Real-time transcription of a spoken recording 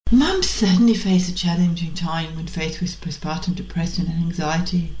Mums certainly face a challenging time when faced with postpartum depression and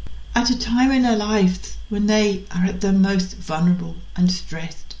anxiety, at a time in their lives when they are at their most vulnerable and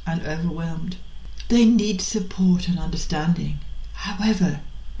stressed and overwhelmed. They need support and understanding. However,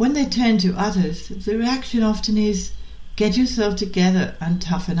 when they turn to others, the reaction often is, get yourself together and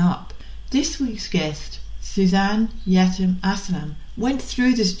toughen up. This week's guest, Suzanne Yatem Aslam, went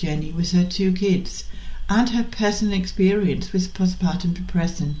through this journey with her 2 kids and her personal experience with postpartum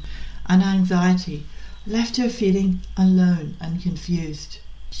depression and anxiety left her feeling alone and confused.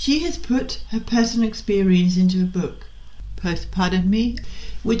 She has put her personal experience into a book, Postpartum Me,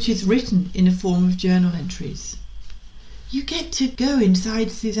 which is written in the form of journal entries. You get to go inside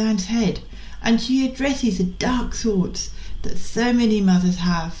Suzanne's head, and she addresses the dark thoughts that so many mothers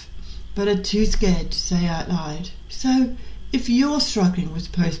have, but are too scared to say out loud. So, if you're struggling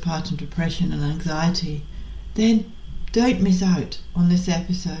with postpartum depression and anxiety, then don't miss out on this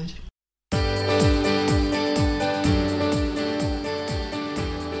episode.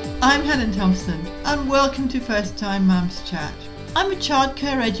 I'm Helen Thompson, and welcome to First Time Mums Chat. I'm a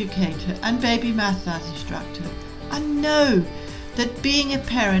childcare educator and baby massage instructor, and know that being a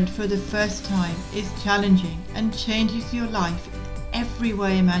parent for the first time is challenging and changes your life in every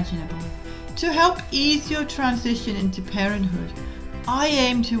way imaginable. To help ease your transition into parenthood, I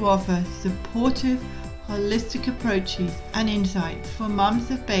aim to offer supportive, holistic approaches and insights for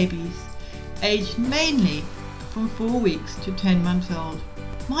mums of babies aged mainly from 4 weeks to 10 months old.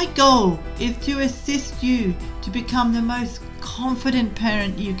 My goal is to assist you to become the most confident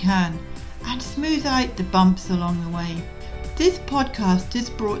parent you can and smooth out the bumps along the way. This podcast is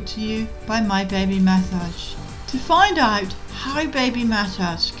brought to you by My Baby Massage. To find out how Baby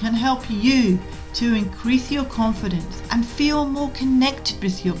Massage can help you to increase your confidence and feel more connected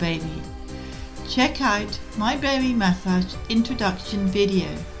with your baby, check out My Baby Massage introduction video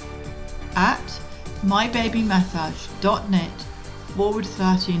at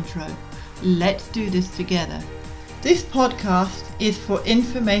mybabymassage.net/intro. Let's do this together. This podcast is for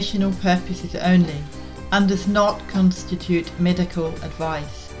informational purposes only and does not constitute medical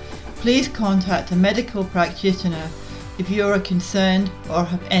advice. Please contact a medical practitioner if you are concerned or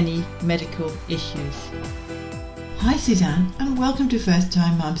have any medical issues. Hi Suzanne, and welcome to First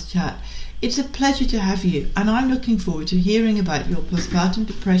Time Mums Chat. It's a pleasure to have you, and I'm looking forward to hearing about your postpartum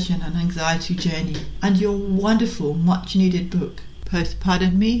depression and anxiety journey and your wonderful, much-needed book,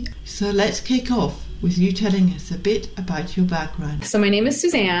 Postpartum Me. So let's kick off with you telling us a bit about your background. So my name is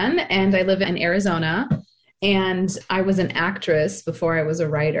Suzanne, and I live in Arizona, and I was an actress before I was a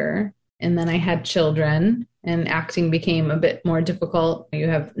writer, and then I had children, and acting became a bit more difficult. You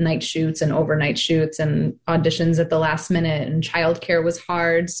have night shoots and overnight shoots and auditions at the last minute, and childcare was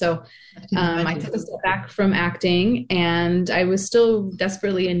hard. So I took a step back from acting, and I was still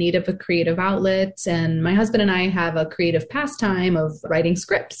desperately in need of a creative outlet. And my husband and I have a creative pastime of writing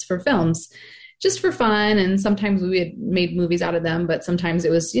scripts for films just for fun. And sometimes we had made movies out of them, but sometimes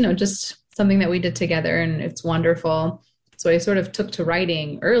it was, just something that we did together, and it's wonderful. So I sort of took to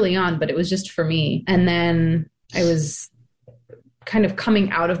writing early on, but it was just for me. And then I was kind of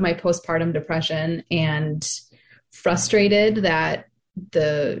coming out of my postpartum depression and frustrated that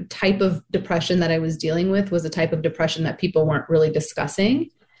the type of depression that I was dealing with was a type of depression that people weren't really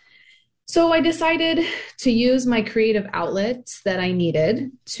discussing. So I decided to use my creative outlet that I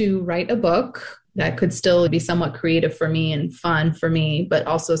needed to write a book that could still be somewhat creative for me and fun for me, but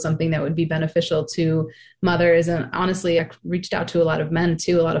also something that would be beneficial to mothers. And honestly, I reached out to a lot of men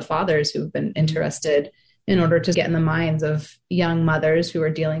too, a lot of fathers who've been interested, in order to get in the minds of young mothers who are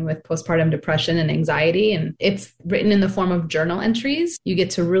dealing with postpartum depression and anxiety. And it's written in the form of journal entries. You get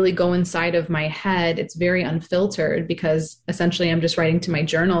to really go inside of my head. It's very unfiltered because essentially I'm just writing to my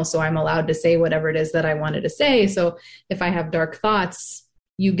journal. So I'm allowed to say whatever it is that I wanted to say. So if I have dark thoughts,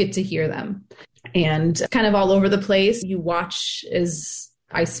 you get to hear them. And kind of all over the place, you watch as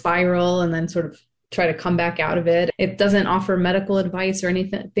I spiral and then sort of try to come back out of it. It doesn't offer medical advice or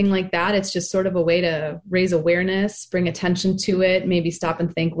anything like that. It's just sort of a way to raise awareness, bring attention to it, maybe stop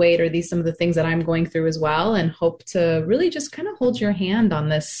and think, wait, are these some of the things that I'm going through as well? And hope to really just kind of hold your hand on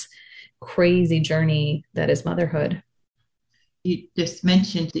this crazy journey that is motherhood. You just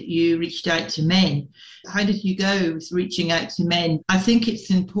mentioned that you reached out to men. How did you go with reaching out to men? I think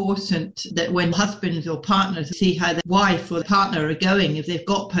it's important that when husbands or partners see how the wife or the partner are going, if they've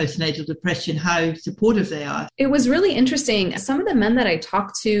got postnatal depression, how supportive they are. It was really interesting. Some of the men that I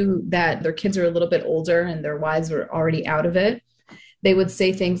talked to that their kids are a little bit older and their wives were already out of it, they would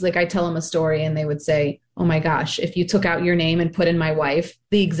say things like, I tell them a story and they would say, oh my gosh, if you took out your name and put in my wife,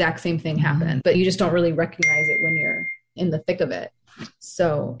 the exact same thing happened, but you just don't really recognize it when you're in the thick of it.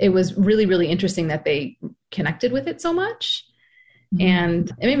 So it was really, really interesting that they connected with it so much. And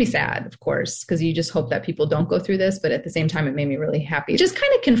it made me sad, of course, because you just hope that people don't go through this. But at the same time, it made me really happy. Just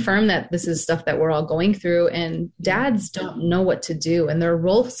kind of confirm that this is stuff that we're all going through, and dads don't know what to do. And their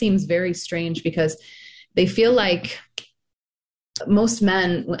role seems very strange because they feel like most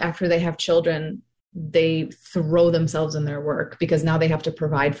men, after they have children, they throw themselves in their work because now they have to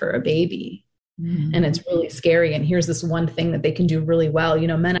provide for a baby. And it's really scary. And here's this one thing that they can do really well. You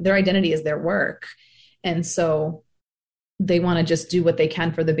know, men, their identity is their work. And so they want to just do what they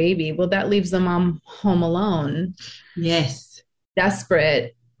can for the baby. Well, that leaves the mom home alone. Yes.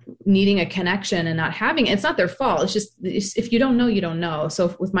 Desperate, needing a connection and not having it. It's not their fault. It's just, if you don't know, you don't know.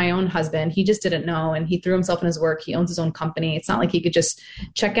 So with my own husband, he just didn't know. And he threw himself in his work. He owns his own company. It's not like he could just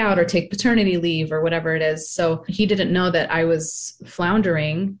check out or take paternity leave or whatever it is. So he didn't know that I was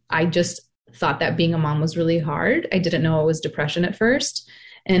floundering. I just thought that being a mom was really hard. I didn't know it was depression at first.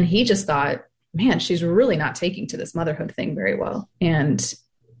 And he just thought, man, she's really not taking to this motherhood thing very well. And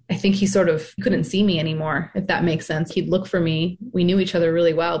I think he sort of couldn't see me anymore, if that makes sense. He'd look for me. We knew each other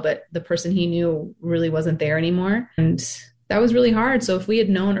really well, but the person he knew really wasn't there anymore. And that was really hard. So if we had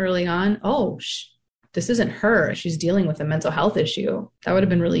known early on, this isn't her, she's dealing with a mental health issue, that would have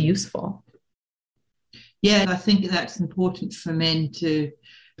been really useful. Yeah, I think that's important for men to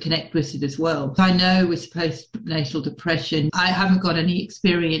connect with it as well. I know with postnatal depression, I haven't got any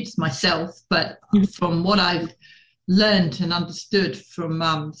experience myself, but from what I've learned and understood from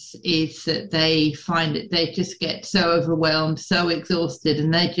mums is that they find that they just get so overwhelmed, so exhausted,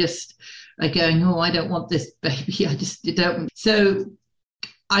 and they just are going, I don't want this baby. I just don't. So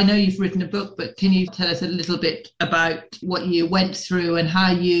I know you've written a book, but can you tell us a little bit about what you went through and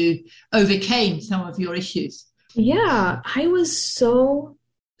how you overcame some of your issues? Yeah, I was so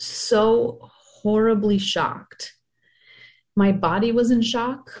horribly shocked. My body was in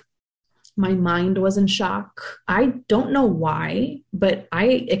shock. My mind was in shock. I don't know why, but I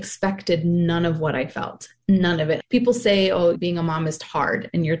expected none of what I felt. None of it. People say, being a mom is hard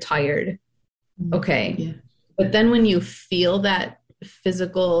and you're tired. Okay. Yeah. But then when you feel that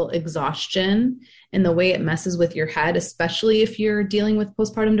physical exhaustion and the way it messes with your head, especially if you're dealing with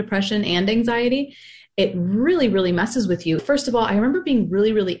postpartum depression and anxiety, it really, really messes with you. First of all, I remember being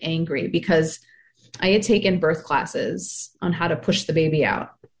really, really angry because I had taken birth classes on how to push the baby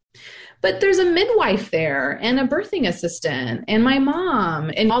out. But there's a midwife there and a birthing assistant and my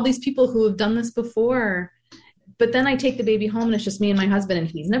mom and all these people who have done this before. But then I take the baby home and it's just me and my husband, and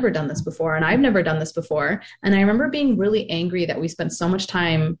he's never done this before and I've never done this before. And I remember being really angry that we spent so much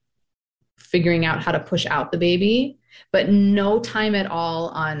time figuring out how to push out the baby, but no time at all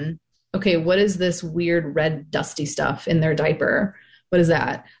on, okay, what is this weird red dusty stuff in their diaper? What is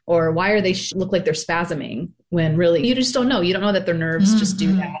that? Or why are they look like they're spasming when really you just don't know. You don't know that their nerves just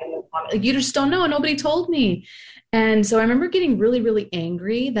do that. You just don't know. Nobody told me. And so I remember getting really, really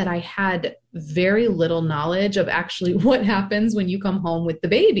angry that I had very little knowledge of actually what happens when you come home with the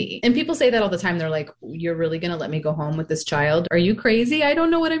baby. And people say that all the time. They're like, you're really going to let me go home with this child? Are you crazy? I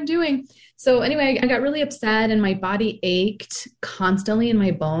don't know what I'm doing. So anyway, I got really upset and my body ached constantly in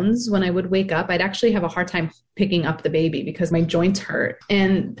my bones. When I would wake up, I'd actually have a hard time picking up the baby because my joints hurt.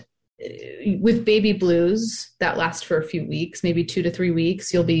 And with baby blues that last for a few weeks, maybe 2 to 3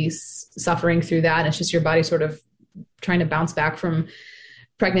 weeks, you'll be suffering through that. And it's just your body sort of trying to bounce back from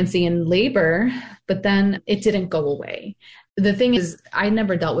pregnancy and labor, but then it didn't go away. The thing is, I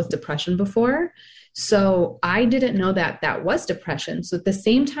never dealt with depression before. So I didn't know that that was depression. So at the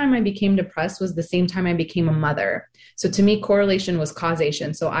same time I became depressed was the same time I became a mother. So to me, correlation was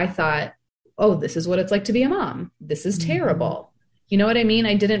causation. So I thought, this is what it's like to be a mom. This is terrible. You know what I mean?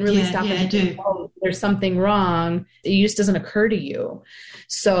 I didn't really stop and think, there's something wrong. It just doesn't occur to you.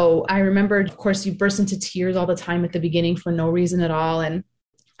 So I remember, of course, you burst into tears all the time at the beginning for no reason at all. And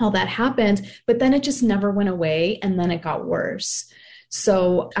all that happened, but then it just never went away. And then it got worse.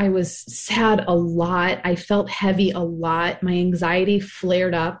 So I was sad a lot. I felt heavy a lot. My anxiety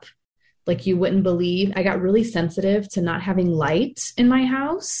flared up like you wouldn't believe. I got really sensitive to not having light in my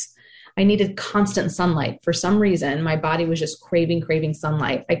house. I needed constant sunlight. For some reason, my body was just craving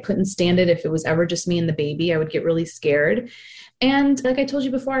sunlight. I couldn't stand it if it was ever just me and the baby. I would get really scared. And like I told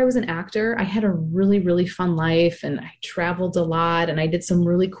you before, I was an actor. I had a really, really fun life and I traveled a lot and I did some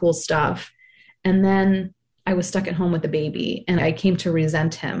really cool stuff. And then I was stuck at home with the baby and I came to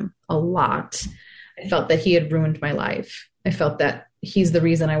resent him a lot. I felt that he had ruined my life. I felt that he's the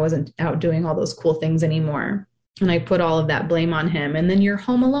reason I wasn't out doing all those cool things anymore. And I put all of that blame on him. And then you're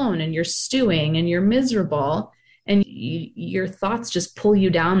home alone and you're stewing and you're miserable and your thoughts just pull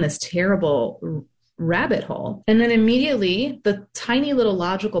you down this terrible rabbit hole. And then immediately the tiny little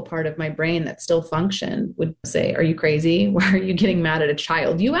logical part of my brain that still functioned would say, are you crazy? Why are you getting mad at a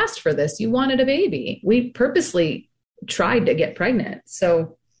child? You asked for this. You wanted a baby. We purposely tried to get pregnant.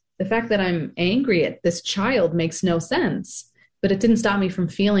 So the fact that I'm angry at this child makes no sense. But it didn't stop me from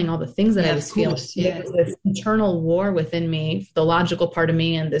feeling all the things that I was feeling. Yeah. It was this internal war within me, the logical part of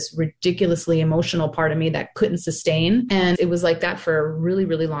me and this ridiculously emotional part of me that couldn't sustain. And it was like that for a really,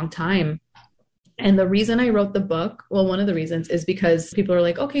 really long time. And the reason I wrote the book, well, one of the reasons is because people are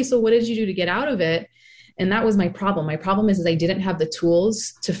like, okay, so what did you do to get out of it? And that was my problem. My problem is I didn't have the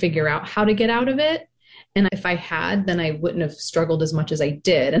tools to figure out how to get out of it. And if I had, then I wouldn't have struggled as much as I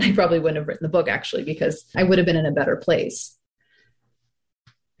did. And I probably wouldn't have written the book, actually, because I would have been in a better place.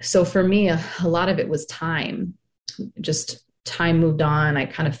 So for me, a lot of it was time. Just time moved on. I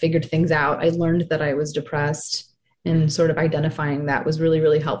kind of figured things out. I learned that I was depressed, and sort of identifying that was really,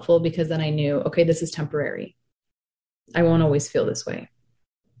 really helpful, because then I knew, okay, this is temporary. I won't always feel this way.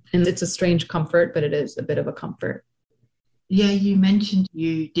 And it's a strange comfort, but it is a bit of a comfort. Yeah, you mentioned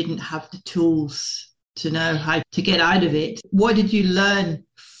you didn't have the tools to know how to get out of it. What did you learn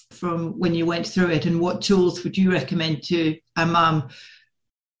from when you went through it, and what tools would you recommend to a mum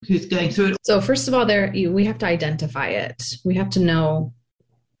who's going through it? So first of all, we have to identify it. We have to know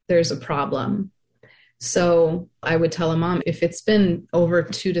there's a problem. So I would tell a mom, if it's been over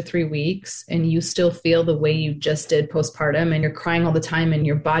 2 to 3 weeks and you still feel the way you just did postpartum, and you're crying all the time and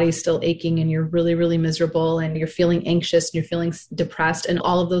your body's still aching and you're really, really miserable and you're feeling anxious and you're feeling depressed and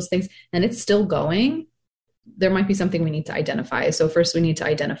all of those things, and it's still going, there might be something we need to identify. So first we need to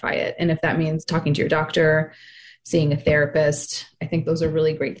identify it. And if that means talking to your doctor, seeing a therapist, I think those are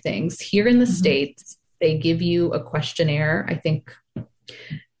really great things. Here in the States, they give you a questionnaire. I think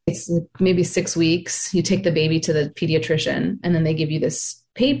it's maybe 6 weeks. You take the baby to the pediatrician, and then they give you this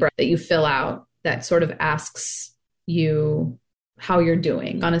paper that you fill out that sort of asks you how you're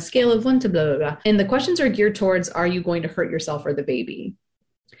doing on a scale of 1 to blah, blah, blah. And the questions are geared towards, are you going to hurt yourself or the baby?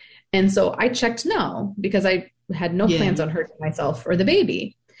 And so I checked no, because I had no plans on hurting myself or the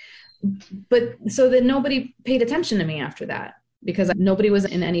baby. But so that nobody paid attention to me after that, because nobody was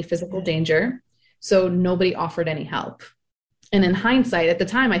in any physical danger. So nobody offered any help. And in hindsight, at the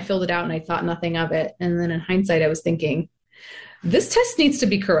time I filled it out and I thought nothing of it. And then in hindsight, I was thinking, this test needs to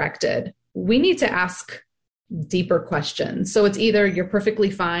be corrected. We need to ask deeper questions. So it's either you're perfectly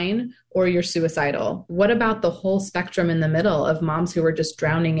fine or you're suicidal. What about the whole spectrum in the middle of moms who are just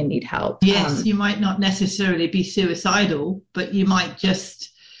drowning and need help? Yes, you might not necessarily be suicidal, but you might just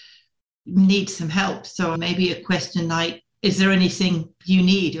need some help. So maybe a question like, is there anything you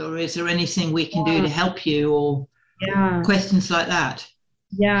need, or is there anything we can do to help you, or questions like that.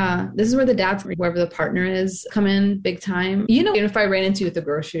 Yeah, this is where the dads, whoever the partner is, come in big time. You know, if I ran into you at the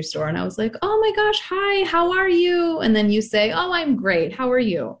grocery store and I was like, oh my gosh, hi, how are you? And then you say, oh, I'm great. How are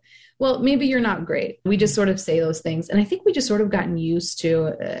you? Well, maybe you're not great. We just sort of say those things. And I think we just sort of gotten used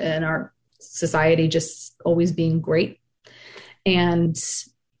to, in our society, just always being great. And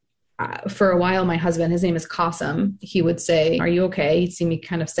for a while, my husband, his name is Qasim, he would say, are you okay? He'd see me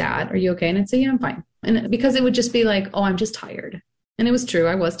kind of sad. Are you okay? And I'd say, yeah, I'm fine. And because it would just be like, oh, I'm just tired. And it was true.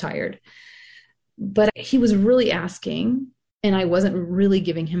 I was tired. But he was really asking, and I wasn't really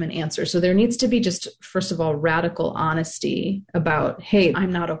giving him an answer. So there needs to be just, first of all, radical honesty about, hey,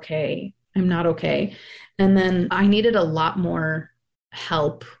 I'm not okay. I'm not okay. And then I needed a lot more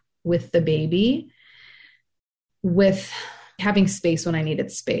help with the baby, with having space when I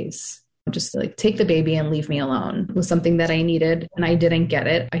needed space. Just like take the baby and leave me alone was something that I needed, and I didn't get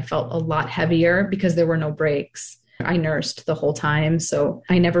it. I felt a lot heavier because there were no breaks. I nursed the whole time, so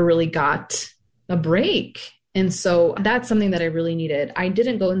I never really got a break. And so that's something that I really needed. I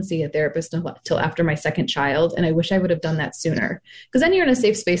didn't go and see a therapist until after my second child, and I wish I would have done that sooner, because then you're in a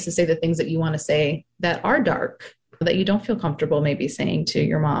safe space to say the things that you want to say that are dark, that you don't feel comfortable maybe saying to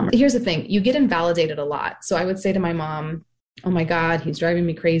your mom. Here's the thing, you get invalidated a lot. So I would say to my mom, oh my God, he's driving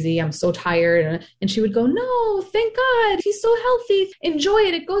me crazy. I'm so tired. And she would go, no, thank God. He's so healthy. Enjoy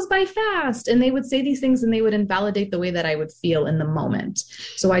it. It goes by fast. And they would say these things and they would invalidate the way that I would feel in the moment.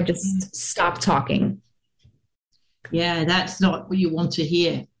 So I just stopped talking. Yeah, that's not what you want to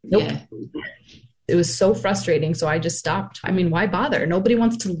hear. Nope. Yeah. It was so frustrating. So I just stopped. I mean, why bother? Nobody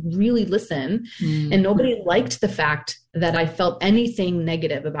wants to really listen. And nobody liked the fact that I felt anything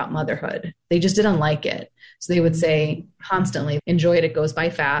negative about motherhood. They just didn't like it. So they would say constantly, enjoy it, it goes by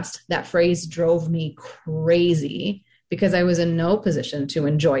fast. That phrase drove me crazy because I was in no position to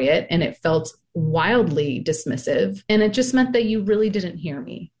enjoy it. And it felt wildly dismissive. And it just meant that you really didn't hear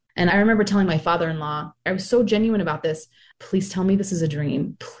me. And I remember telling my father-in-law, I was so genuine about this. Please tell me this is a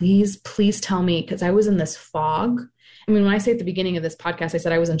dream. Please, please tell me, because I was in this fog. I mean, when I say at the beginning of this podcast, I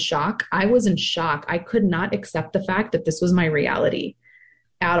said I was in shock. I was in shock. I could not accept the fact that this was my reality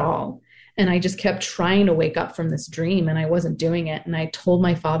at all. And I just kept trying to wake up from this dream and I wasn't doing it. And I told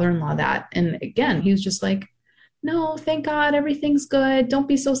my father-in-law that. And again, he was just like, no, thank God, everything's good. Don't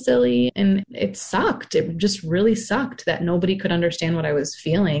be so silly. And it sucked. It just really sucked that nobody could understand what I was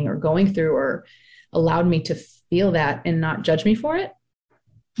feeling or going through or allowed me to feel that and not judge me for it.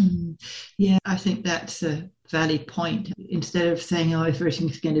 Yeah, I think that's a valid point. Instead of saying, oh,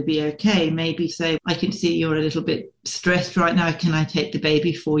 everything's going to be okay, maybe say, I can see you're a little bit stressed right now. Can I take the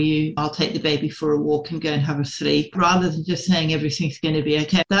baby for you? I'll take the baby for a walk and go and have a sleep, rather than just saying everything's going to be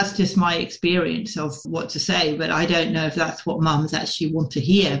okay. That's just my experience of what to say, but I don't know if that's what mums actually want to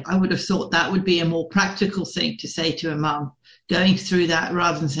hear. I would have thought that would be a more practical thing to say to a mum going through that,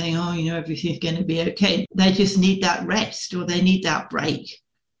 rather than saying, oh, everything's going to be okay. They just need that rest or they need that break.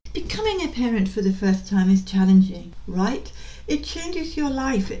 Becoming a parent for the first time is challenging, right? It changes your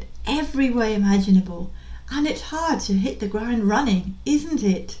life in every way imaginable, and it's hard to hit the ground running, isn't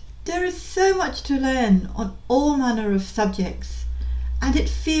it? There is so much to learn on all manner of subjects, and it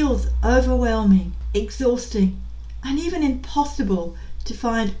feels overwhelming, exhausting, and even impossible to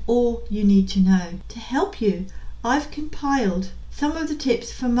find all you need to know. To help you, I've compiled some of the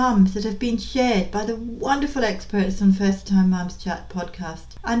tips for mums that have been shared by the wonderful experts on First Time Mums Chat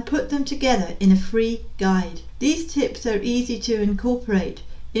podcast and put them together in a free guide. These tips are easy to incorporate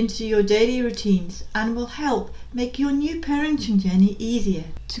into your daily routines and will help make your new parenting journey easier.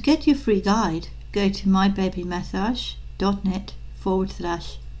 To get your free guide, go to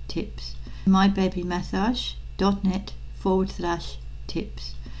mybabymassage.net/tips.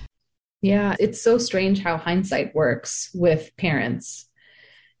 mybabymassage.net/tips. Yeah, it's so strange how hindsight works with parents.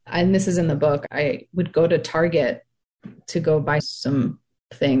 And this is in the book. I would go to Target to go buy some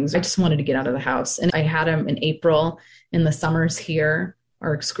things. I just wanted to get out of the house. And I had them in April, and the summers here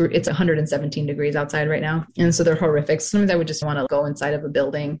are it's 117 degrees outside right now. And so they're horrific. Sometimes I would just want to go inside of a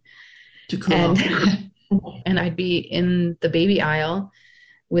building to cool off. And I'd be in the baby aisle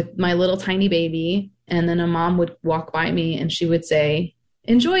with my little tiny baby. And then a mom would walk by me and she would say,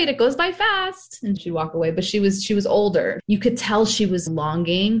 enjoy it. It goes by fast. And she'd walk away. But she was older. You could tell she was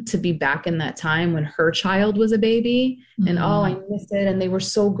longing to be back in that time when her child was a baby. Mm-hmm. And oh, I miss it. And they were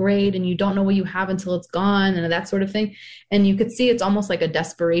so great. And you don't know what you have until it's gone and that sort of thing. And you could see it's almost like a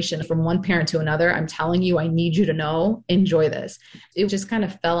desperation from one parent to another. I'm telling you, I need you to know, enjoy this. It just kind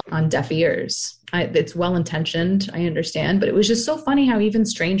of fell on deaf ears. It's well-intentioned, I understand. But it was just so funny how even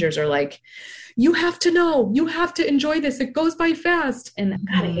strangers are like, you have to know, you have to enjoy this. It goes by fast. And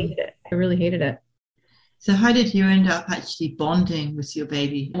God, I hated it. I really hated it. So how did you end up actually bonding with your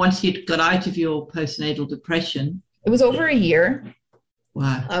baby? Once you got out of your postnatal depression? It was over a year.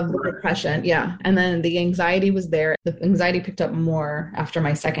 Wow. Of the depression. Yeah. And then the anxiety was there. The anxiety picked up more after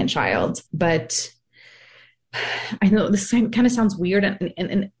my second child. But I know this kind of sounds weird.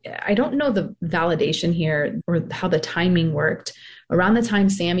 And I don't know the validation here or how the timing worked. Around the time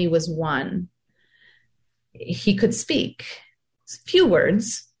Sammy was 1, he could speak few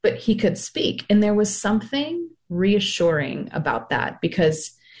words, but he could speak. And there was something reassuring about that,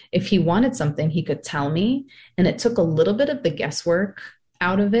 because if he wanted something, he could tell me. And it took a little bit of the guesswork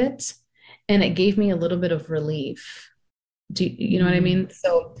out of it. And it gave me a little bit of relief. Do you know what I mean?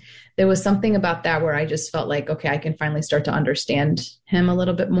 So there was something about that where I just felt like, okay, I can finally start to understand him a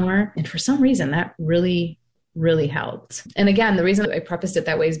little bit more. And for some reason, that really helped. And again, the reason I prefaced it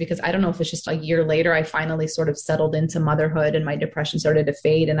that way is because I don't know if it's just a year later, I finally sort of settled into motherhood and my depression started to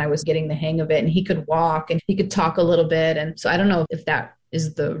fade and I was getting the hang of it, and he could walk and he could talk a little bit. And so I don't know if that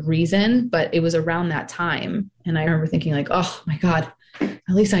is the reason, but it was around that time. And I remember thinking like, oh my God, at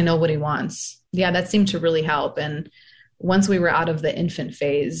least I know what he wants. Yeah, that seemed to really help. And once we were out of the infant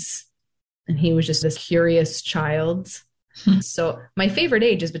phase and he was just this curious child. So my favorite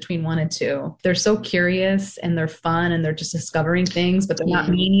age is between 1 and 2. They're so curious and they're fun and they're just discovering things, but they're not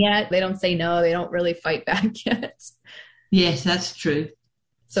mean yet. They don't say no. They don't really fight back yet. Yes, that's true.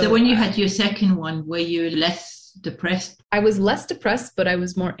 So when you had your second one, were you less depressed? I was less depressed, but I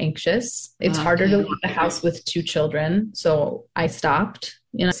was more anxious. It's harder to leave the house with 2 children. So I stopped.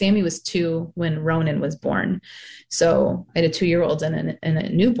 Sammy was 2 when Ronan was born. So I had a 2-year-old and a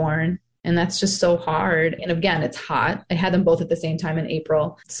newborn. And that's just so hard. And again, it's hot. I had them both at the same time in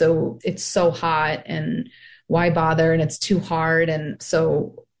April. So it's so hot and why bother? And it's too hard. And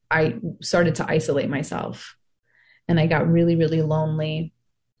so I started to isolate myself and I got really, really lonely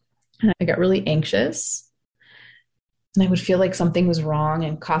and I got really anxious. And I would feel like something was wrong,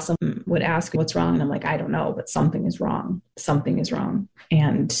 and Kasim would ask what's wrong. And I'm like, I don't know, but something is wrong. Something is wrong.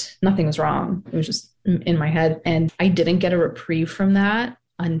 And nothing was wrong. It was just in my head. And I didn't get a reprieve from that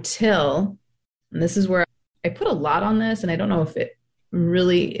until, and this is where I put a lot on this, and I don't know if it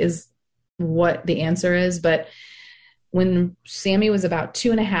really is what the answer is, but when Sammy was about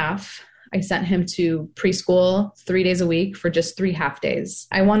 2.5, I sent him to preschool 3 days a week for just 3 half days.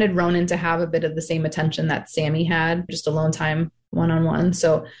 I wanted Ronan to have a bit of the same attention that Sammy had, just alone time, one-on-one.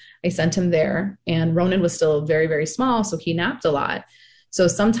 So I sent him there, and Ronan was still very, very small, so he napped a lot. So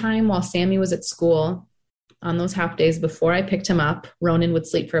sometime while Sammy was at school, on those half days before I picked him up, Ronan would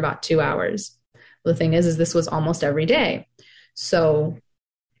sleep for about 2 hours. The thing is this was almost every day. So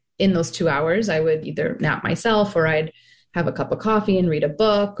in those 2 hours, I would either nap myself, or I'd have a cup of coffee and read a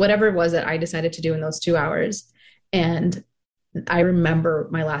book, whatever it was that I decided to do in those 2 hours. And I remember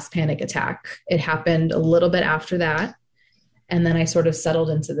my last panic attack. It happened a little bit after that. And then I sort of settled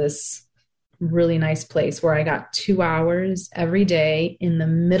into this really nice place where I got 2 hours every day in the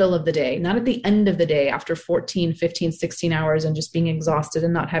middle of the day, not at the end of the day after 14, 15, 16 hours and just being exhausted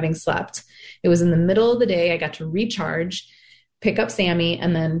and not having slept. It was in the middle of the day. I got to recharge, pick up Sammy,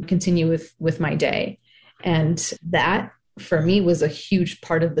 and then continue with my day. And that for me was a huge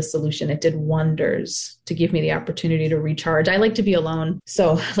part of the solution. It did wonders to give me the opportunity to recharge. I like to be alone.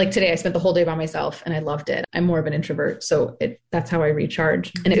 So like today, I spent the whole day by myself and I loved it. I'm more of an introvert. So that's how I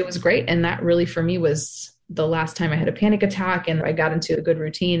recharge. And it was great. And that really for me was the last time I had a panic attack and I got into a good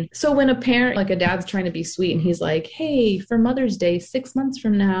routine. So when a parent, like a dad's trying to be sweet and he's like, hey, for Mother's Day, 6 months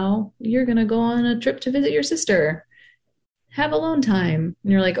from now, you're going to go on a trip to visit your sister. Have alone time.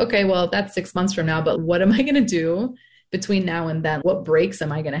 And you're like, okay, well, that's 6 months from now, but what am I going to do between now and then? What breaks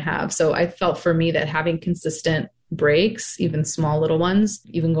am I going to have? So I felt for me that having consistent breaks, even small little ones,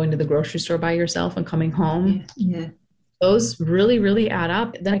 even going to the grocery store by yourself and coming home, those really, really add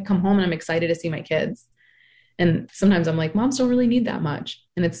up. Then I come home and I'm excited to see my kids. And sometimes I'm like, moms don't really need that much.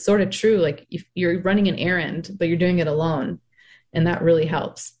 And it's sort of true. Like if you're running an errand, but you're doing it alone. And that really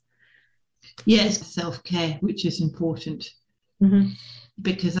helps. Yes, self-care, which is important. Mm-hmm.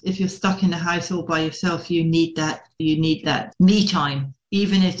 Because if you're stuck in the house all by yourself, you need that me time.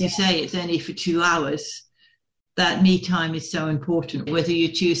 Even if you say it's only for 2 hours, that me time is so important. Whether you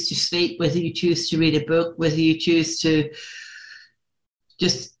choose to sleep, whether you choose to read a book, whether you choose to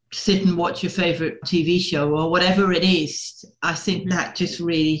just sit and watch your favorite TV show or whatever it is, I think that just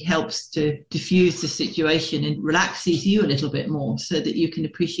really helps to diffuse the situation and relaxes you a little bit more so that you can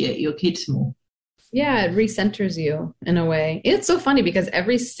appreciate your kids more. Yeah, it recenters you in a way. It's so funny because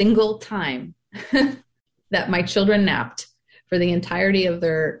every single time that my children napped for the entirety of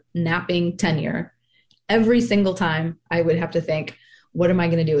their napping tenure, every single time I would have to think, what am I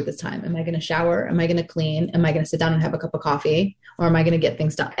going to do with this time? Am I going to shower? Am I going to clean? Am I going to sit down and have a cup of coffee? Or am I going to get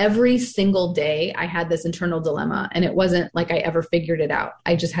things done? Every single day I had this internal dilemma, and it wasn't like I ever figured it out.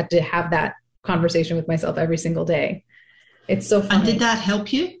 I just had to have that conversation with myself every single day. It's so funny. And did that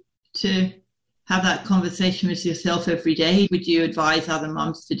help you to have that conversation with yourself every day? Would you advise other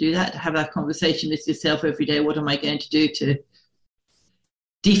moms to do that, to have that conversation with yourself every day? What am I going to do to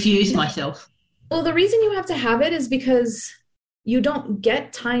defuse myself? Well, the reason you have to have it is because you don't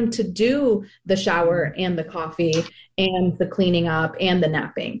get time to do the shower and the coffee and the cleaning up and the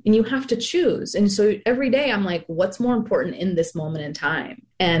napping, and you have to choose. And so every day I'm like, what's more important in this moment in time?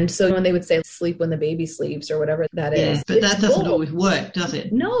 And so when they would say sleep when the baby sleeps or whatever that is. But that doesn't always work, does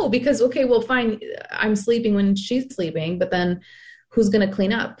it? No, because, okay, well, fine, I'm sleeping when she's sleeping, but then who's going to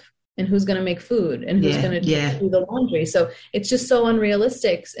clean up? And who's going to make food and who's going to do the laundry? So it's just so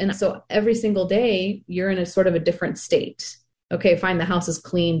unrealistic. And so every single day you're in a sort of a different state. Okay, fine, the house is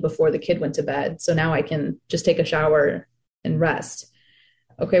clean before the kid went to bed. So now I can just take a shower and rest.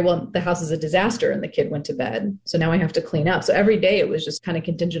 Okay, well, the house is a disaster and the kid went to bed. So now I have to clean up. So every day it was just kind of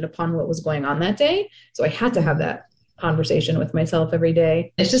contingent upon what was going on that day. So I had to have that conversation with myself every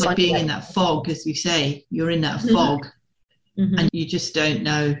day. It's just like being in that fog, as we say. You're in that fog and you just don't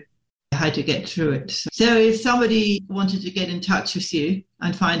know how to get through it. So if somebody wanted to get in touch with you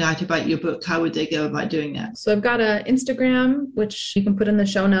and find out about your book, how would they go about doing that? So I've got an Instagram, which you can put in the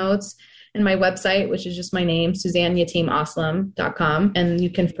show notes, and my website, which is just my name, SuzanneYateemAslam.com. And you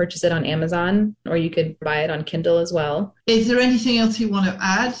can purchase it on Amazon, or you could buy it on Kindle as well. Is there anything else you want to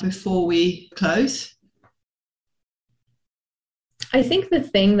add before we close? I think the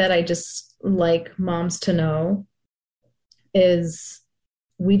thing that I just like moms to know is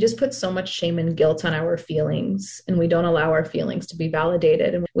we just put so much shame and guilt on our feelings, and we don't allow our feelings to be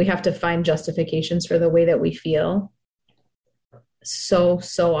validated. And we have to find justifications for the way that we feel so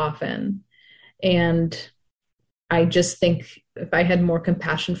often. And I just think if I had more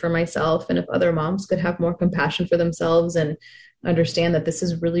compassion for myself, and if other moms could have more compassion for themselves and understand that this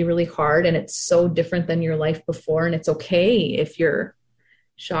is really, really hard and it's so different than your life before, and it's okay if you're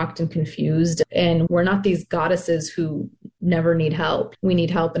shocked and confused. And we're not these goddesses who never need help. We need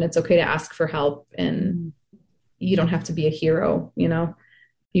help, and it's okay to ask for help. And you don't have to be a hero, you know,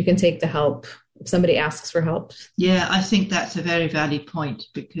 you can take the help if somebody asks for help. Yeah, I think that's a very valid point,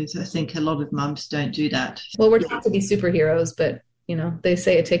 because I think a lot of mums don't do that. Well, we're taught to be superheroes, but, you know, they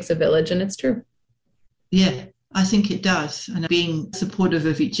say it takes a village, and it's true. Yeah, I think it does. And being supportive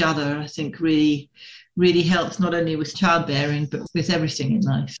of each other, I think really helps, not only with childbearing, but with everything in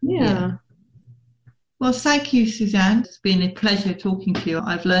life. Yeah. Well, thank you, Suzanne. It's been a pleasure talking to you.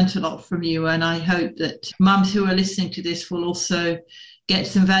 I've learned a lot from you, and I hope that mums who are listening to this will also get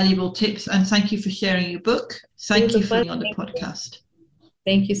some valuable tips. And thank you for sharing your book. Thank you for being on the podcast.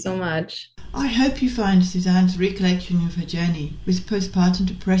 Thank you so much. I hope you find Suzanne's recollection of her journey with postpartum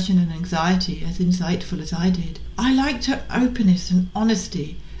depression and anxiety as insightful as I did. I liked her openness and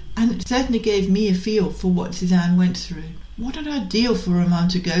honesty, and it certainly gave me a feel for what Suzanne went through. What an ordeal for a mum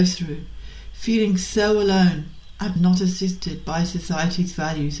to go through, feeling so alone and not assisted by society's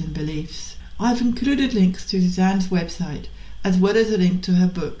values and beliefs. I've included links to Suzanne's website, as well as a link to her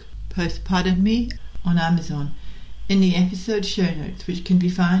book, Postpartum Me, on Amazon, in the episode show notes, which can be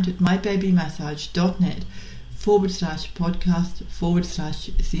found at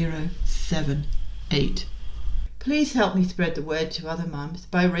mybabymassage.net/podcast/078. Please help me spread the word to other mums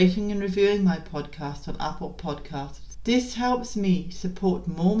by rating and reviewing my podcast on Apple Podcasts. This helps me support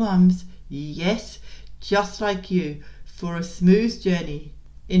more mums, yes, just like you, for a smooth journey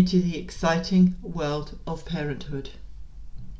into the exciting world of parenthood.